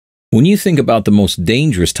When you think about the most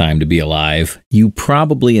dangerous time to be alive, you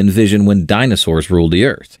probably envision when dinosaurs ruled the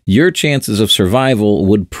earth. Your chances of survival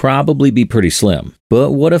would probably be pretty slim.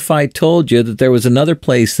 But what if I told you that there was another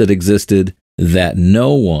place that existed that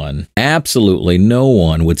no one, absolutely no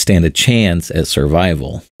one, would stand a chance at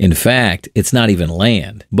survival? In fact, it's not even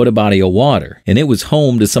land, but a body of water, and it was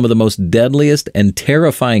home to some of the most deadliest and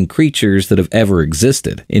terrifying creatures that have ever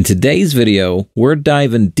existed. In today's video, we're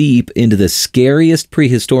diving deep into the scariest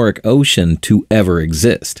prehistoric ocean to ever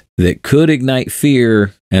exist, that could ignite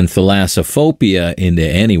fear and thalassophobia into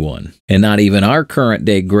anyone. And not even our current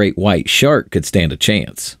day great white shark could stand a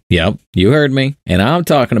chance. Yep, you heard me. And I'm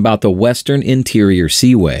talking about the Western Interior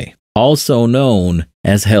Seaway, also known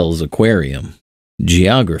as Hell's Aquarium.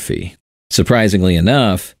 Geography. Surprisingly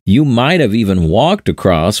enough, you might have even walked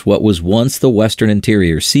across what was once the Western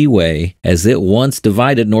Interior Seaway, as it once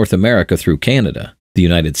divided North America through Canada, the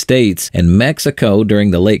United States, and Mexico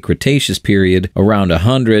during the late Cretaceous period around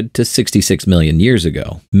 100 to 66 million years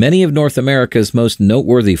ago. Many of North America's most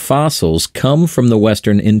noteworthy fossils come from the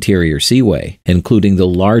Western Interior Seaway, including the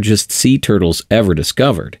largest sea turtles ever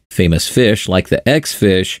discovered, famous fish like the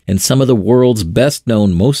X-fish, and some of the world's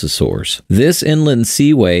best-known Mosasaurs. This inland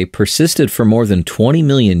seaway persisted for more than 20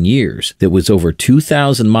 million years, that was over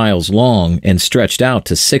 2,000 miles long and stretched out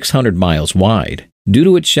to 600 miles wide. Due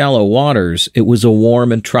to its shallow waters, it was a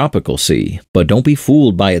warm and tropical sea, but don't be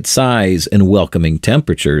fooled by its size and welcoming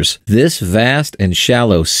temperatures. This vast and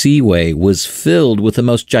shallow seaway was filled with the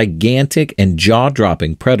most gigantic and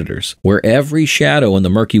jaw-dropping predators, where every shadow in the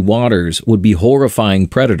murky waters would be horrifying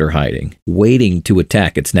predator hiding, waiting to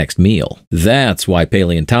attack its next meal. That's why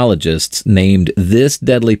paleontologists named this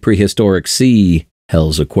deadly prehistoric sea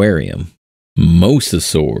Hell's Aquarium.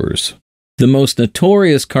 Mosasaurs. The most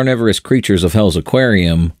notorious carnivorous creatures of Hell's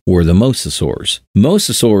Aquarium were the Mosasaurs.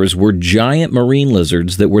 Mosasaurs were giant marine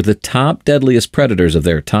lizards that were the top deadliest predators of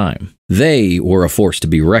their time. They were a force to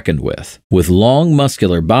be reckoned with. With long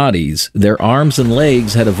muscular bodies, their arms and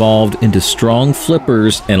legs had evolved into strong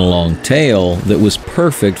flippers and a long tail that was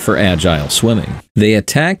perfect for agile swimming. They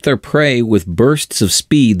attacked their prey with bursts of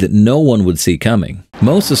speed that no one would see coming.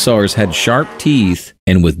 Mosasaurs had sharp teeth,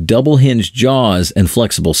 and with double-hinged jaws and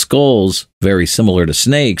flexible skulls, very similar to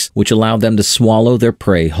snakes, which allowed them to swallow their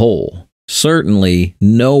prey whole. Certainly,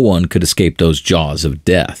 no one could escape those jaws of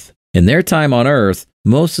death. In their time on Earth,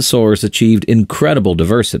 Mosasaurs achieved incredible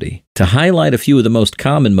diversity. To highlight a few of the most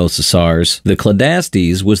common Mosasaurs, the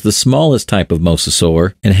Cladastes was the smallest type of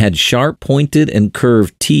Mosasaur and had sharp pointed and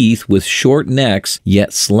curved teeth with short necks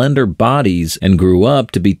yet slender bodies, and grew up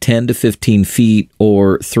to be 10 to 15 feet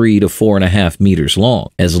or 3 to 4.5 meters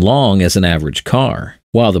long as an average car.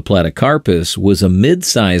 While the Platycarpus was a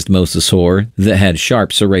mid-sized mosasaur that had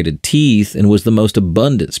sharp serrated teeth and was the most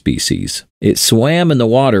abundant species. It swam in the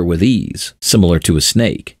water with ease, similar to a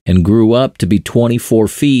snake, and grew up to be 24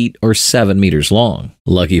 feet or 7 meters long.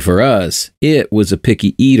 Lucky for us, it was a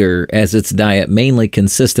picky eater, as its diet mainly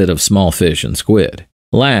consisted of small fish and squid.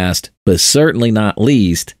 Last, but certainly not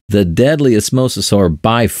least, the deadliest mosasaur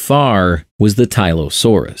by far was the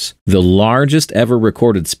Tylosaurus. The largest ever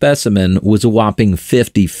recorded specimen was a whopping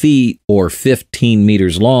 50 feet or 15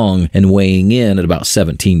 meters long and weighing in at about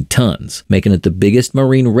 17 tons, making it the biggest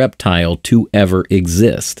marine reptile to ever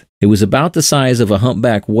exist. It was about the size of a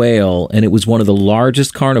humpback whale, and it was one of the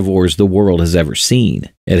largest carnivores the world has ever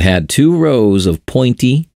seen. It had 2 rows of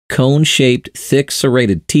pointy, cone-shaped, thick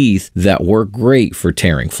serrated teeth that were great for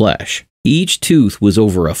tearing flesh. Each tooth was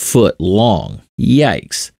over a foot long.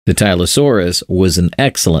 Yikes! The Tylosaurus was an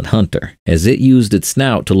excellent hunter, as it used its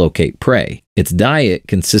snout to locate prey. Its diet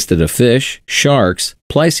consisted of fish, sharks,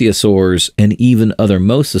 plesiosaurs, and even other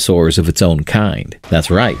mosasaurs of its own kind. That's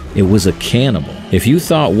right, it was a cannibal. If you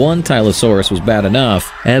thought one Tylosaurus was bad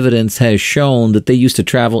enough, evidence has shown that they used to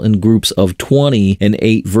travel in groups of 20 and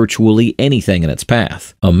ate virtually anything in its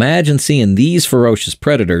path. Imagine seeing these ferocious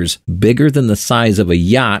predators, bigger than the size of a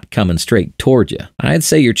yacht, coming straight toward you. I'd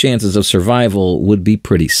say your chances of survival would be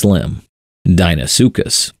pretty slim.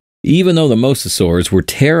 Dinosus. Even though the mosasaurs were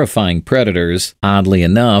terrifying predators, oddly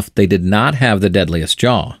enough, they did not have the deadliest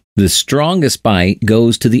jaw. The strongest bite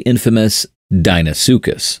goes to the infamous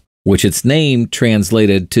Dinosus, which its name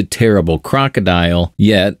translated to terrible crocodile,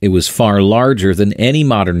 yet it was far larger than any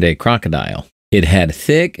modern-day crocodile. It had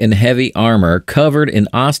thick and heavy armor covered in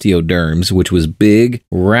osteoderms, which was big,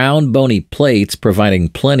 round, bony plates providing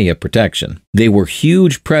plenty of protection. They were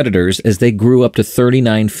huge predators as they grew up to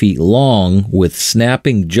 39 feet long with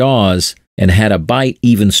snapping jaws and had a bite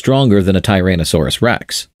even stronger than a Tyrannosaurus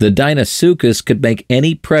rex. The Dinosuchus could make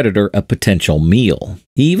any predator a potential meal.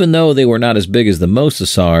 Even though they were not as big as the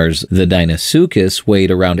Mosasaurs, the Dinosuchus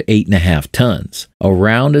weighed around 8.5 tons,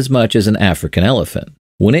 around as much as an African elephant.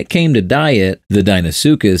 When it came to diet, the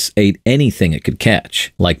Dinosuchus ate anything it could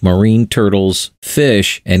catch, like marine turtles,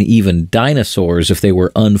 fish, and even dinosaurs if they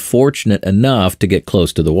were unfortunate enough to get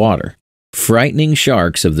close to the water. Frightening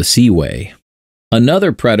sharks of the Seaway.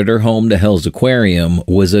 Another predator home to Hell's Aquarium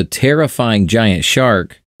was a terrifying giant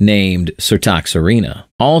shark named Certoxarina,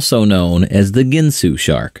 also known as the Ginsu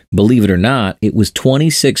shark. Believe it or not, it was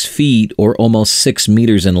 26 feet or almost 6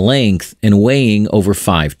 meters in length and weighing over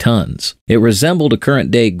 5 tons. It resembled a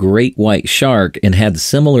current-day great white shark and had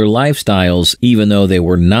similar lifestyles even though they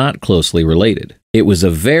were not closely related. It was a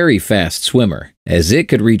very fast swimmer, as it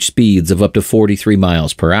could reach speeds of up to 43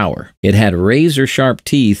 miles per hour. It had razor-sharp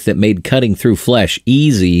teeth that made cutting through flesh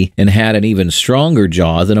easy and had an even stronger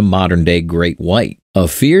jaw than a modern-day great white. A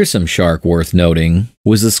fearsome shark worth noting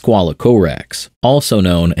was the Squalocorax, also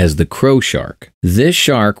known as the crow shark. This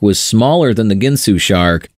shark was smaller than the Ginsu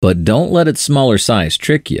shark, but don't let its smaller size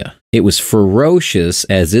trick you. It was ferocious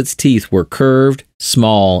as its teeth were curved,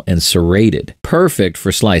 small, and serrated, perfect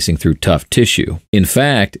for slicing through tough tissue. In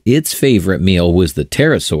fact, its favorite meal was the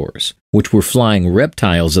pterosaurs, which were flying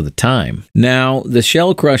reptiles of the time. Now, the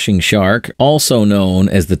shell-crushing shark, also known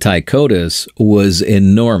as the Tychotus, was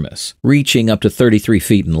enormous, reaching up to 33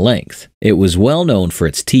 feet in length. It was well known for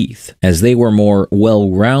its teeth, as they were more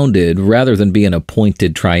well-rounded rather than being a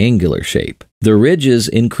pointed triangular shape. The ridges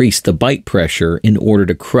increased the bite pressure in order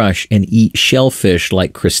to crush and eat shellfish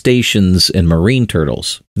like crustaceans and marine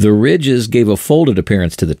turtles. The ridges gave a folded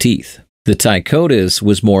appearance to the teeth. The Tychotus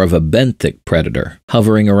was more of a benthic predator,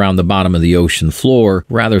 hovering around the bottom of the ocean floor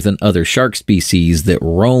rather than other shark species that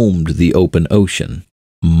roamed the open ocean.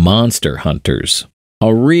 Monster hunters.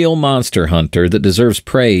 A real monster hunter that deserves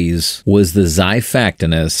praise was the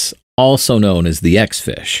Xiphactinus, also known as the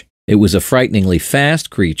X-fish. It was a frighteningly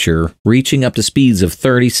fast creature, reaching up to speeds of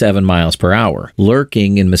 37 miles per hour,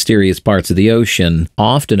 lurking in mysterious parts of the ocean,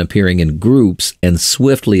 often appearing in groups and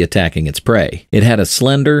swiftly attacking its prey. It had a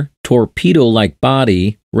slender, torpedo-like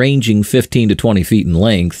body, ranging 15 to 20 feet in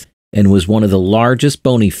length, and was one of the largest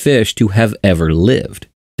bony fish to have ever lived.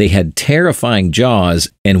 They had terrifying jaws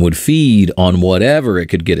and would feed on whatever it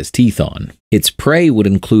could get its teeth on. Its prey would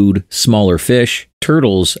include smaller fish,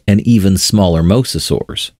 turtles, and even smaller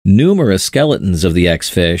mosasaurs. Numerous skeletons of the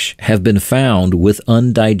X-fish have been found with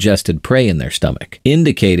undigested prey in their stomach,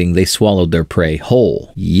 indicating they swallowed their prey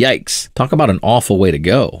whole. Yikes! Talk about an awful way to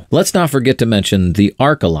go. Let's not forget to mention the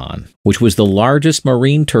Archelon, which was the largest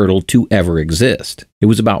marine turtle to ever exist. It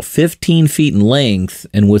was about 15 feet in length,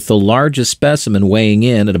 and with the largest specimen weighing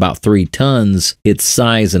in at about 3 tons, its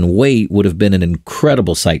size and weight would have been an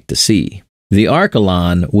incredible sight to see. The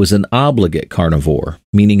Archelon was an obligate carnivore,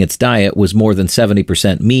 meaning its diet was more than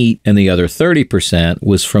 70% meat and the other 30%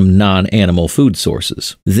 was from non-animal food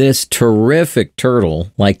sources. This terrific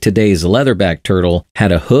turtle, like today's leatherback turtle,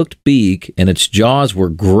 had a hooked beak and its jaws were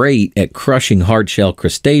great at crushing hard-shell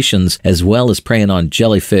crustaceans as well as preying on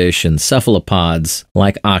jellyfish and cephalopods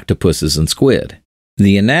like octopuses and squid.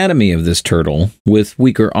 The anatomy of this turtle, with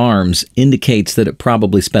weaker arms, indicates that it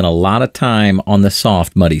probably spent a lot of time on the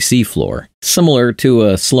soft, muddy seafloor, similar to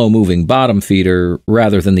a slow-moving bottom feeder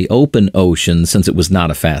rather than the open ocean since it was not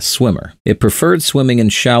a fast swimmer. It preferred swimming in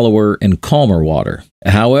shallower and calmer water.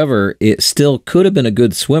 However, it still could have been a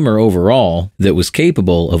good swimmer overall that was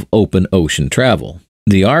capable of open ocean travel.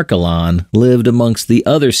 The Archelon lived amongst the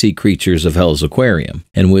other sea creatures of Hell's Aquarium,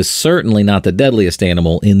 and was certainly not the deadliest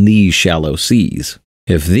animal in these shallow seas.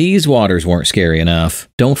 If these waters weren't scary enough,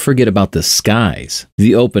 don't forget about the skies.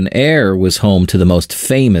 The open air was home to the most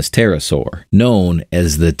famous pterosaur, known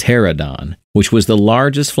as the pterodon, which was the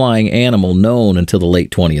largest flying animal known until the late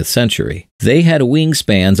 20th century. They had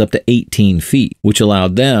wingspans up to 18 feet, which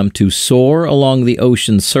allowed them to soar along the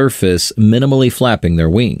ocean's surface, minimally flapping their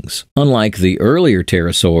wings. Unlike the earlier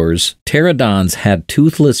pterosaurs, pterodons had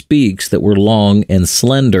toothless beaks that were long and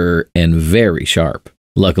slender and very sharp.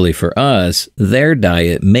 Luckily for us, their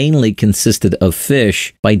diet mainly consisted of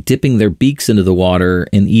fish by dipping their beaks into the water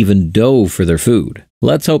and even dove for their food.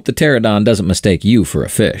 Let's hope the pterodon doesn't mistake you for a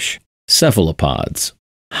fish. Cephalopods.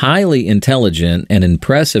 Highly intelligent and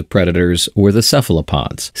impressive predators were the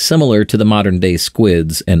cephalopods, similar to the modern-day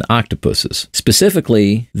squids and octopuses.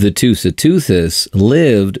 Specifically, the Teuthis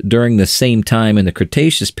lived during the same time in the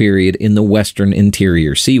Cretaceous period in the Western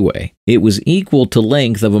Interior Seaway. It was equal to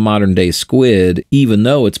length of a modern-day squid, even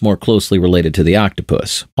though it's more closely related to the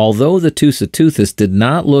octopus. Although the Teuthis did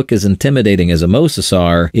not look as intimidating as a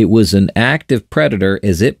mosasaur, it was an active predator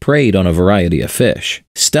as it preyed on a variety of fish.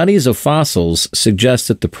 Studies of fossils suggest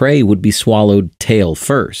that the prey would be swallowed tail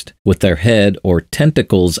first, with their head or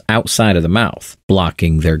tentacles outside of the mouth,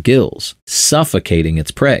 blocking their gills, suffocating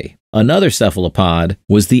its prey. Another cephalopod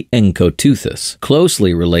was the Encoteuthis,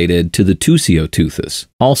 closely related to the Teuthis,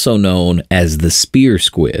 also known as the spear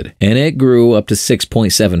squid, and it grew up to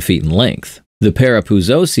 6.7 feet in length. The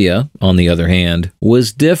Parapuzosia, on the other hand,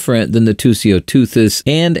 was different than the Teuthis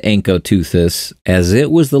and Encoteuthis, as it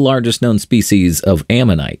was the largest known species of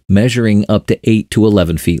ammonite, measuring up to 8 to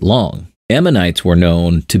 11 feet long. Ammonites were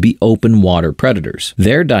known to be open water predators.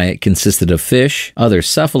 Their diet consisted of fish, other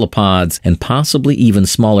cephalopods, and possibly even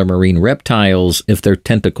smaller marine reptiles if their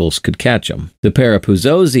tentacles could catch them. The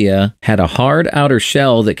Parapuzosia had a hard outer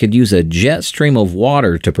shell that could use a jet stream of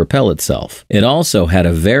water to propel itself. It also had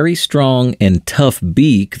a very strong and tough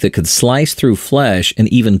beak that could slice through flesh and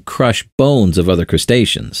even crush bones of other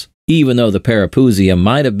crustaceans. Even though the Parapuzosia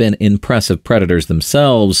might have been impressive predators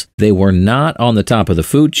themselves, they were not on the top of the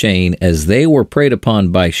food chain as they were preyed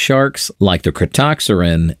upon by sharks like the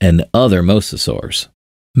Cretoxeran and other mosasaurs.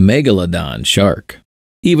 Megalodon Shark.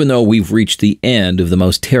 Even though we've reached the end of the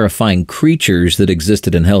most terrifying creatures that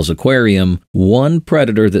existed in Hell's Aquarium, one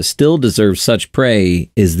predator that still deserves such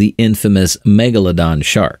prey is the infamous Megalodon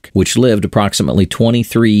Shark, which lived approximately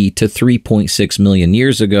 23 to 3.6 million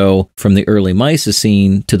years ago from the early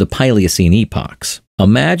Miocene to the Paleocene epochs.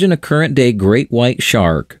 Imagine a current-day great white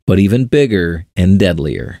shark, but even bigger and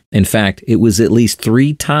deadlier. In fact, it was at least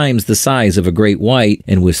 3 times the size of a great white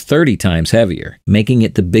and was 30 times heavier, making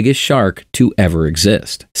it the biggest shark to ever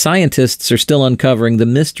exist. Scientists are still uncovering the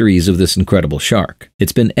mysteries of this incredible shark.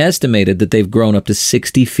 It's been estimated that they've grown up to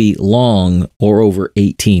 60 feet long, or over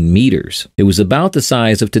 18 meters. It was about the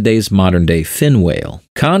size of today's modern-day fin whale.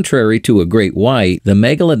 Contrary to a great white, the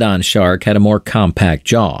Megalodon shark had a more compact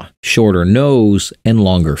jaw, shorter nose, and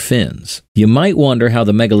longer fins. You might wonder how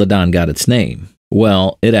the Megalodon got its name.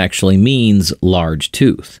 Well, it actually means large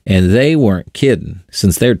tooth, and they weren't kidding,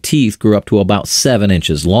 since their teeth grew up to about 7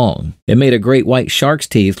 inches long. It made a great white shark's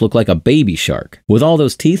teeth look like a baby shark. With all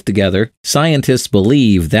those teeth together, scientists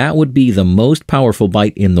believe that would be the most powerful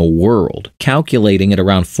bite in the world, calculating at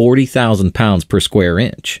around 40,000 pounds per square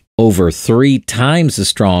inch. Over 3 times as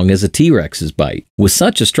strong as a T-Rex's bite. With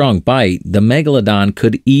such a strong bite, the Megalodon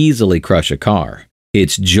could easily crush a car.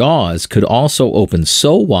 Its jaws could also open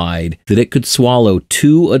so wide that it could swallow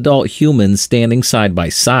 2 adult humans standing side by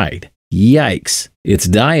side. Yikes! Its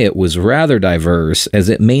diet was rather diverse as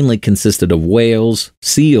it mainly consisted of whales,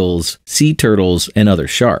 seals, sea turtles, and other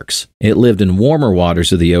sharks. It lived in warmer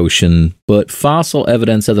waters of the ocean, but fossil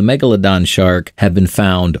evidence of the Megalodon shark have been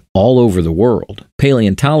found all over the world.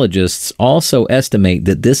 Paleontologists also estimate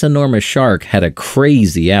that this enormous shark had a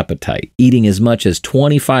crazy appetite, eating as much as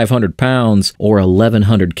 2,500 pounds or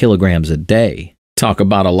 1,100 kilograms a day. Talk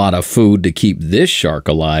about a lot of food to keep this shark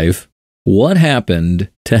alive. What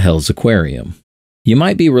happened to Hell's Aquarium? You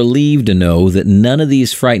might be relieved to know that none of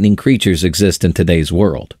these frightening creatures exist in today's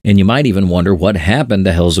world, and you might even wonder what happened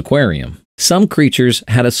to Hell's Aquarium. Some creatures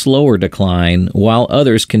had a slower decline, while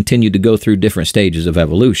others continued to go through different stages of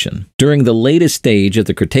evolution. During the latest stage of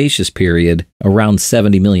the Cretaceous period, around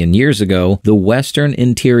 70 million years ago, the Western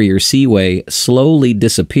Interior Seaway slowly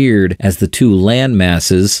disappeared as the 2 land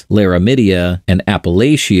masses, Laramidia and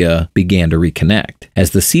Appalachia, began to reconnect.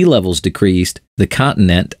 As the sea levels decreased, the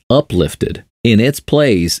continent uplifted. In its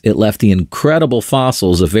place, it left the incredible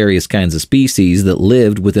fossils of various kinds of species that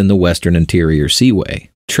lived within the Western Interior Seaway.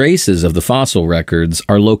 Traces of the fossil records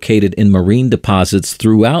are located in marine deposits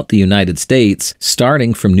throughout the United States,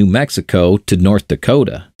 starting from New Mexico to North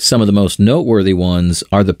Dakota. Some of the most noteworthy ones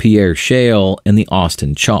are the Pierre Shale and the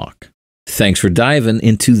Austin Chalk. Thanks for diving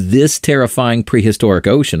into this terrifying prehistoric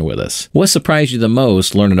ocean with us. What surprised you the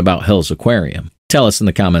most learning about Hell's Aquarium? Tell us in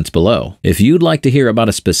the comments below. If you'd like to hear about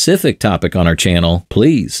a specific topic on our channel,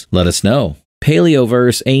 please let us know.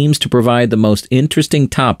 Paleoverse aims to provide the most interesting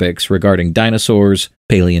topics regarding dinosaurs,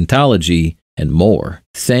 paleontology, and more.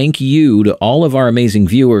 Thank you to all of our amazing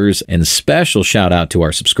viewers, and special shout out to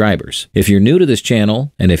our subscribers. If you're new to this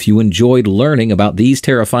channel, and if you enjoyed learning about these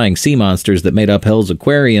terrifying sea monsters that made up Hell's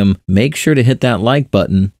Aquarium, make sure to hit that like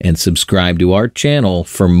button and subscribe to our channel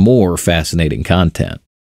for more fascinating content.